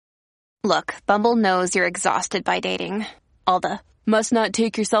Look, Bumble knows you're exhausted by dating. All the, must not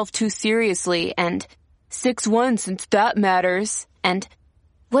take yourself too seriously, and 6'1" since that matters, and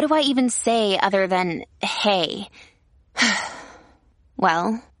what do I even say other than, hey?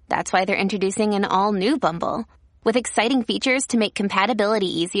 Well, that's why they're introducing an all-new Bumble, with exciting features to make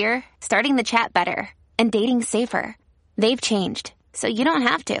compatibility easier, starting the chat better, and dating safer. They've changed, so you don't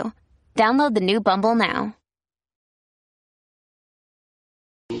have to. Download the new Bumble now.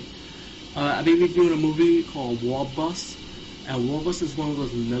 I've been reviewing a movie called War Bus, and War Bus is one of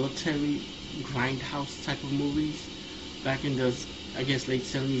those military grindhouse type of movies. Back in the, I guess, late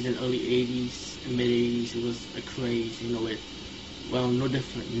 70s and early 80s and mid 80s, it was a craze, no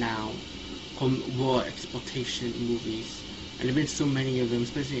different now, called war exploitation movies. And there have been so many of them,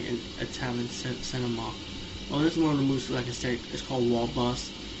 especially in Italian cinema. Well, this is one of the movies, like I said, it's called War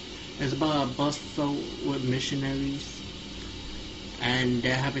Bus. It's about a bus filled with missionaries, and they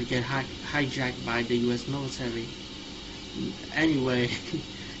happen to get hijacked by the U.S. military. Anyway,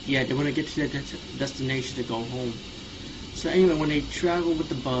 yeah, they want to get to their destination to go home. So anyway, when they travel with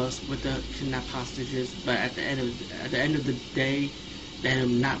the bus with the kidnapped hostages, but at the end of the day, they end up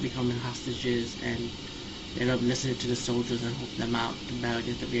not becoming hostages, and they end up listening to the soldiers and help them out to battle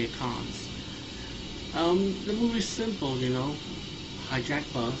against the Viet Congs. The movie's simple,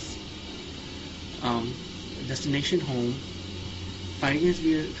 hijack bus, destination home, fight against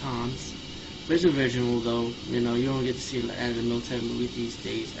Viet Congs. But it's original though, you don't get to see it as a military movie these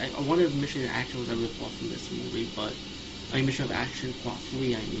days. I wonder if Mission of Action was ever fought from this movie, but Mission of Action Part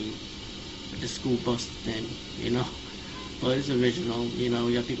 3, with the school bus thing, But it's original, you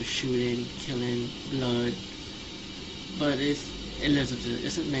got people shooting, killing, blood. But it lives up to it.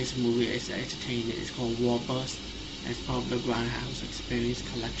 It's a nice movie, it's entertaining. It's called War Bus, and it's part of the Grindhouse Experience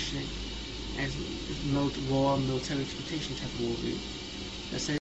collection. And it's war, military exploitation type of movie. That's it.